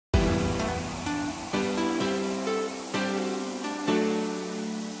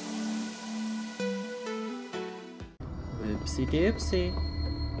Oopsie doopsie.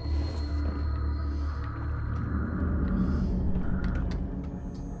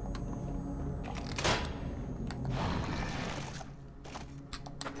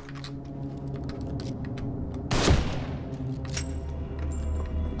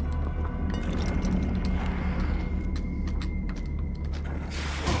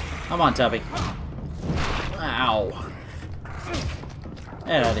 Come on, Tubby. Ow.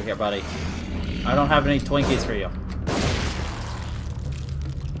 Get out of here, buddy. I don't have any Twinkies for you.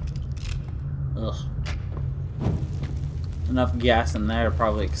 Ugh. Enough gas in there to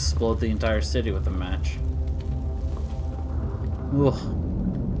probably explode the entire city with a match. Ugh.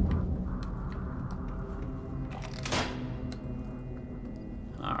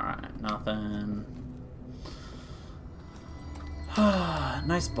 Alright, nothing.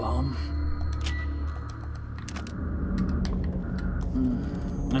 Nice bomb.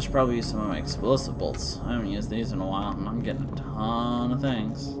 I should probably use some of my explosive bolts. I haven't used these in a while, and I'm getting a ton of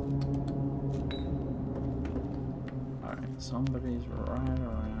things. Alright, somebody's right around here.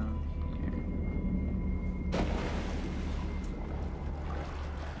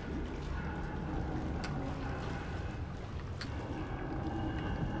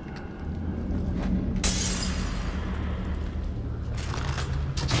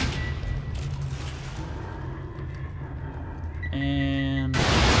 And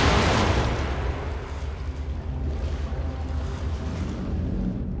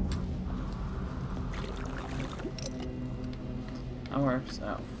that works.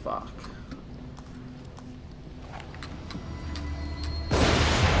 Oh, fuck.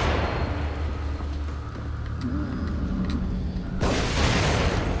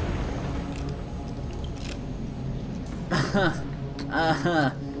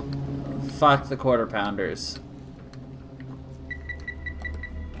 Fuck the quarter pounders.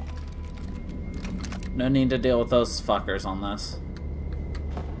 No need to deal with those fuckers on this.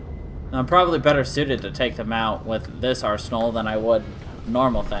 I'm probably better suited to take them out with this arsenal than I would a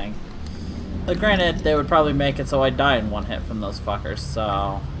normal thing. But granted, they would probably make it so I die in one hit from those fuckers,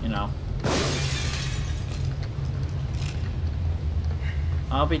 so, you know.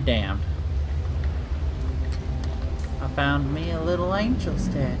 I'll be damned. I found me a little angel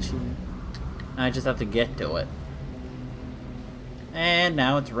statue. I just have to get to it. And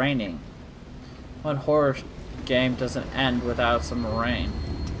now it's raining. What horror game doesn't end without some rain?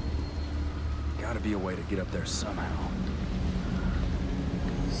 Gotta be a way to get up there somehow.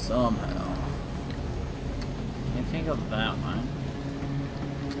 Somehow. I can't go that way.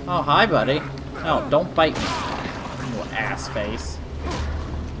 Oh, hi, buddy. No, don't bite me, you ass face.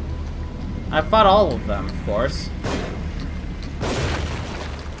 I fought all of them, of course.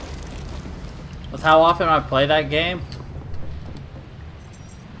 With how often I play that game,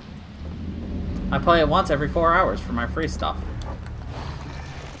 I play it once every 4 hours for my free stuff.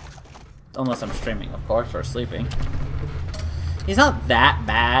 Unless I'm streaming, of course, or sleeping. He's not that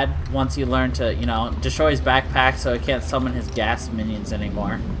bad once you learn to, you know, destroy his backpack so he can't summon his gas minions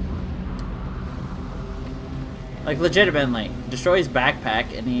anymore. Like, legitimately, destroy his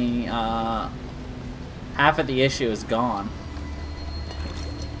backpack and he, half of the issue is gone.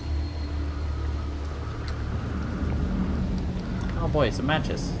 Oh boy, some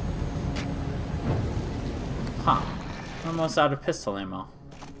matches. Huh. Almost out of pistol ammo.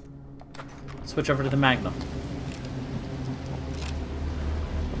 Switch over to the Magnum.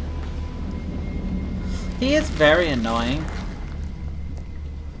 He is very annoying.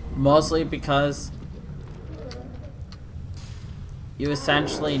 Mostly because you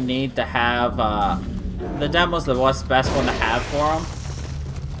essentially need to have, the demo's the best one to have for him.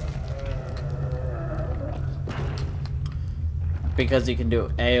 Because you can do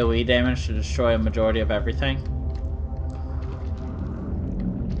AoE damage to destroy a majority of everything.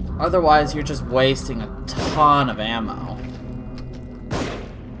 Otherwise, you're just wasting a ton of ammo.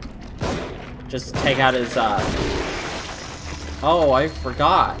 Just to take out his, Oh, I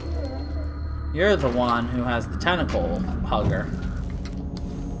forgot. You're the one who has the tentacle hugger.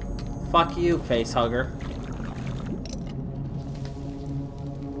 Fuck you, face hugger.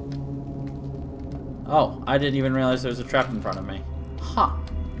 Oh, I didn't even realize there was a trap in front of me. Huh.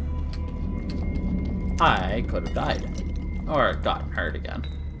 I could have died. Or gotten hurt again.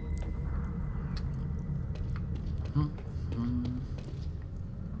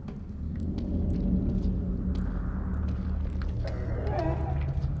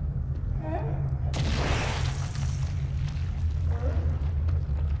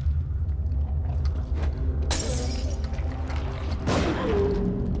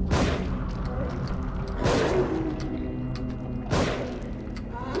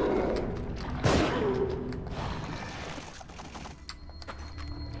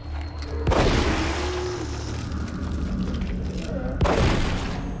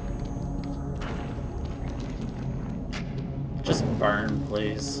 Just burn,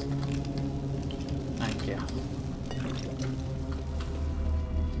 please. Thank you.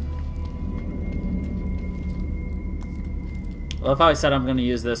 I love how I said I'm going to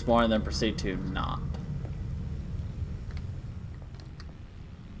use this more and then proceed to not.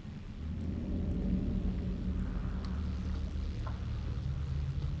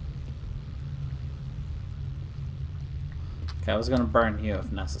 Okay, I was going to burn you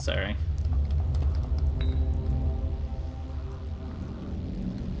if necessary.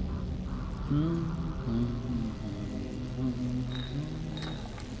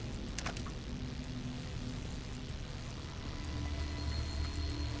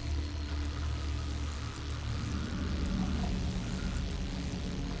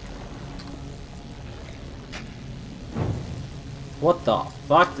 What the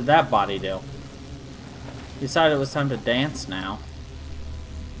fuck did that body do? Decided it was time to dance now.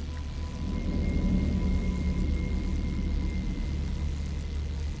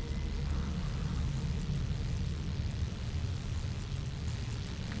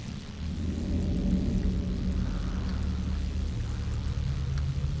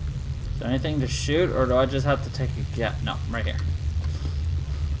 Is there anything to shoot, or do I just have to take a get? No, right here.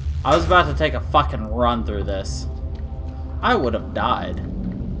 I was about to take a fucking run through this. I would have died.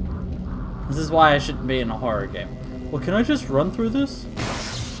 This is why I shouldn't be in a horror game. Well, can I just run through this?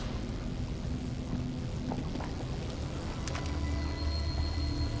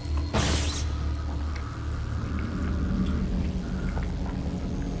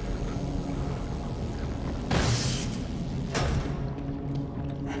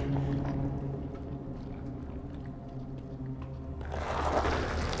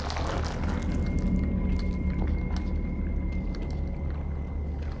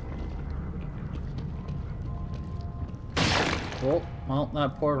 Oh, well,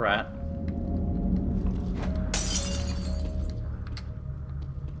 that poor rat.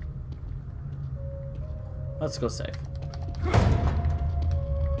 Let's go save.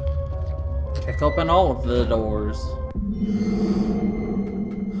 Kick open all of the doors.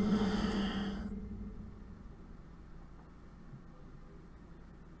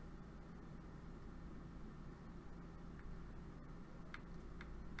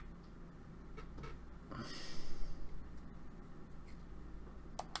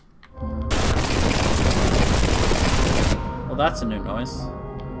 That's a new noise.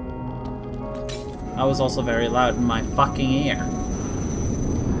 That was also very loud in my fucking ear.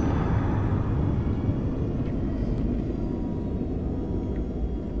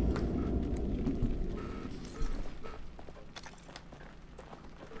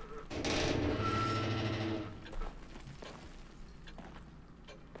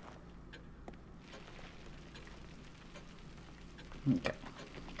 Okay.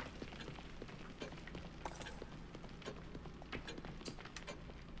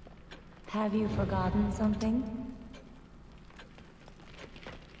 Have you forgotten something?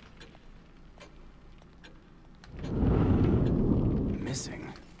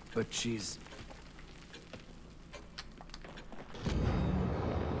 Missing, but she's...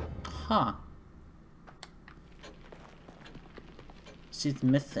 Huh. She's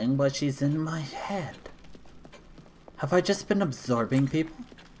missing, but she's in my head. Have I just been absorbing people?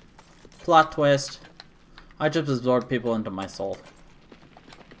 Plot twist. I just absorbed people into my soul.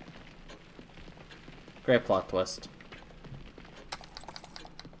 Great plot twist.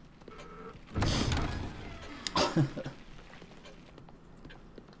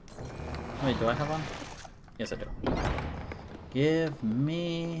 Wait, do I have one? Yes, I do. Give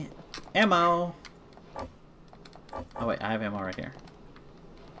me ammo. Oh wait, I have ammo right here.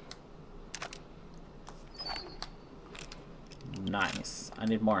 Nice. I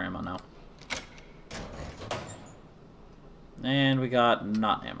need more ammo now. And we got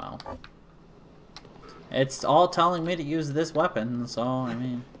not ammo. It's all telling me to use this weapon, so, I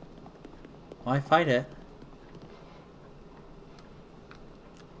mean, why fight it?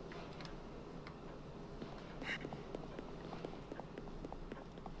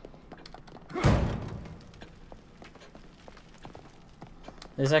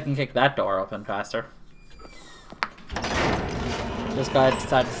 At least I can kick that door open faster. This guy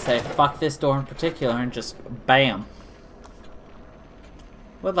decided to say, fuck this door in particular, and just BAM.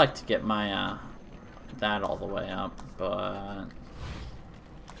 Would like to get my, that all the way up, but...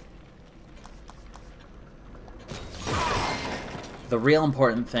 the real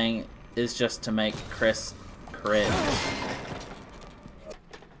important thing is just to make Chris cringe.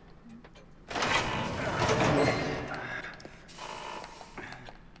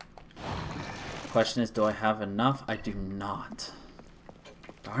 Question is, do I have enough? I do not.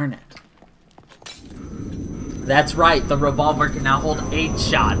 Darn it. That's right, the revolver can now hold 8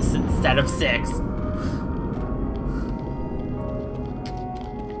 shots instead of 6.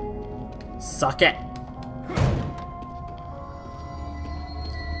 Suck it.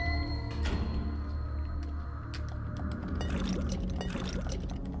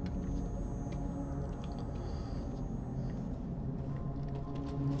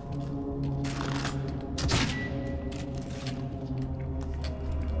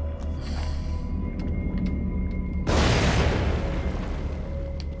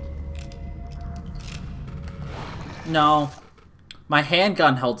 No. My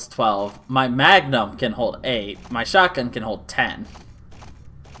handgun holds 12. My Magnum can hold 8. My shotgun can hold 10.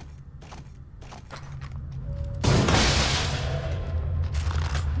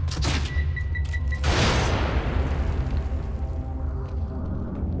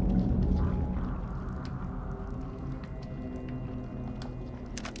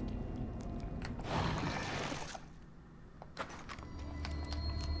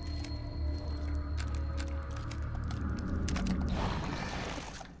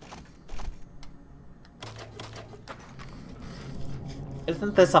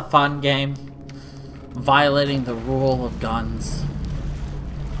 Isn't this a fun game? Violating the rule of guns.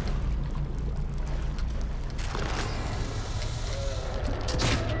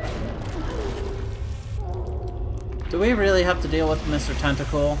 Do we really have to deal with Mr.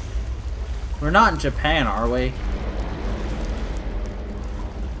 Tentacle? We're not in Japan, are we?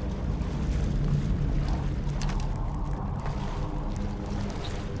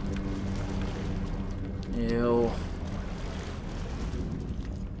 Ew.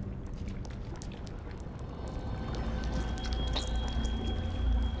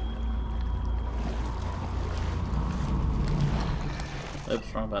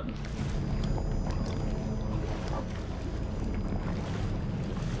 Oops, wrong button.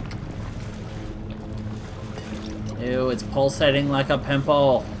 Ew, it's pulsating like a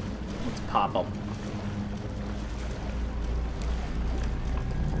pimple. Let's pop them.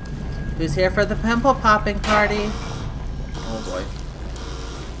 Who's here for the pimple popping party? Oh boy.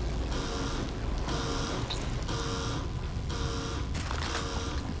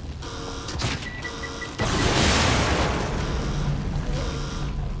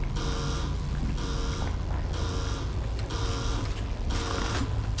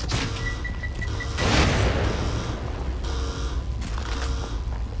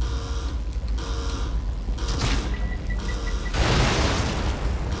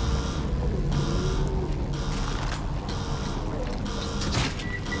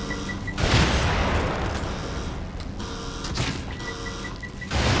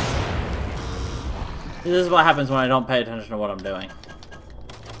 This is what happens when I don't pay attention to what I'm doing.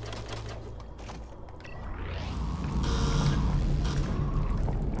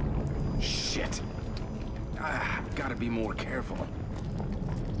 Shit. I've got to be more careful.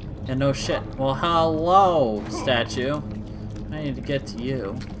 Yeah, no shit. Well, hello, statue. I need to get to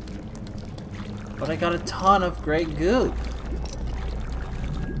you. But I got a ton of great goop.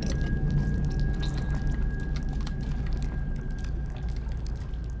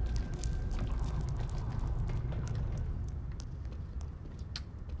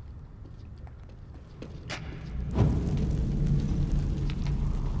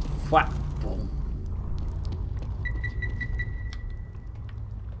 What? Boom.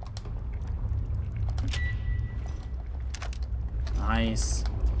 Nice.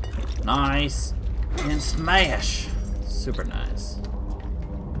 Nice. And smash. Super nice.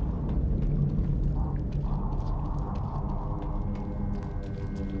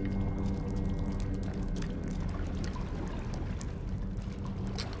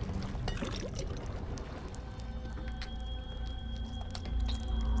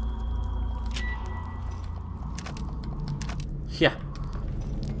 Yeah.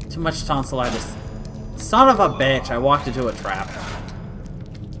 Too much tonsillitis. Son of a bitch, I walked into a trap.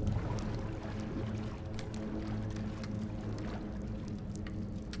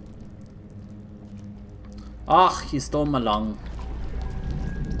 Ah, he stole my lung.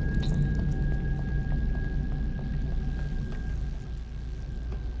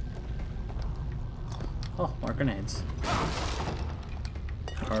 Oh, more grenades.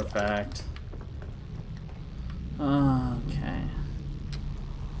 Perfect. Okay.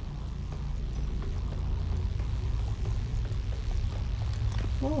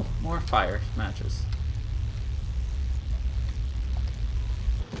 Oh, more fire matches.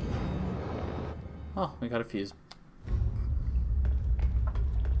 Oh, we got a fuse.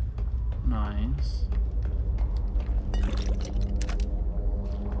 Nice.